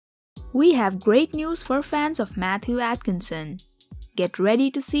We have great news for fans of Matthew Atkinson. Get ready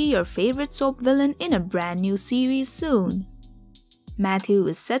to see your favorite soap villain in a brand new series soon. Matthew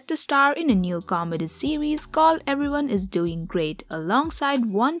is set to star in a new comedy series called Everyone is Doing Great alongside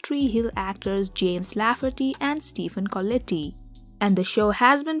One Tree Hill actors James Lafferty and Stephen Colletti, and the show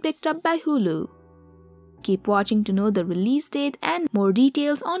has been picked up by Hulu. Keep watching to know the release date and more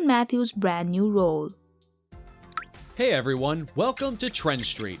details on Matthew's brand new role. Hey everyone, welcome to Trend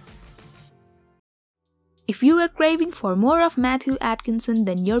Street. If you are craving for more of Matthew Atkinson,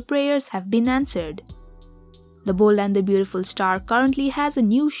 then your prayers have been answered. The Bold and the Beautiful star currently has a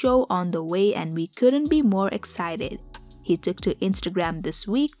new show on the way and we couldn't be more excited. He took to Instagram this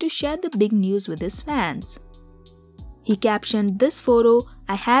week to share the big news with his fans. He captioned this photo,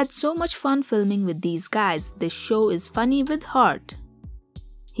 "I had so much fun filming with these guys. This show is funny with heart."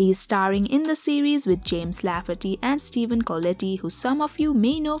 He is starring in the series with James Lafferty and Stephen Colletti, who some of you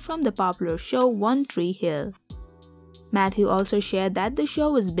may know from the popular show One Tree Hill. Matthew also shared that the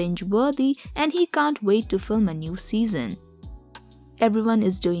show is binge-worthy and he can't wait to film a new season. Everyone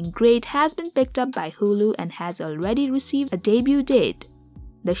is Doing Great has been picked up by Hulu and has already received a debut date.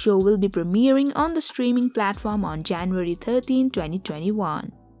 The show will be premiering on the streaming platform on January 13,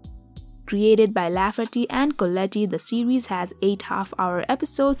 2021. Created by Lafferty and Colletti, the series has 8 half-hour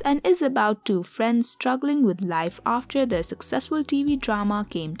episodes and is about two friends struggling with life after their successful TV drama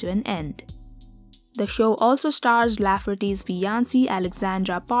came to an end. The show also stars Lafferty's fiancée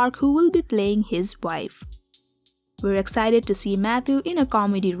Alexandra Park, who will be playing his wife. We're excited to see Matthew in a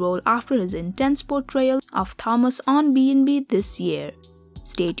comedy role after his intense portrayal of Thomas on B&B this year.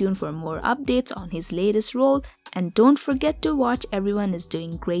 Stay tuned for more updates on his latest role, and don't forget to watch Everyone is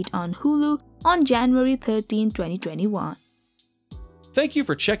Doing Great on Hulu on January 13, 2021. Thank you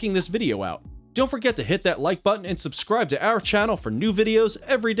for checking this video out. Don't forget to hit that like button and subscribe to our channel for new videos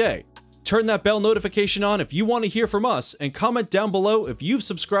every day. Turn that bell notification on if you want to hear from us, and comment down below if you've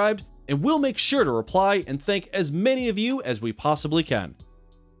subscribed, and we'll make sure to reply and thank as many of you as we possibly can.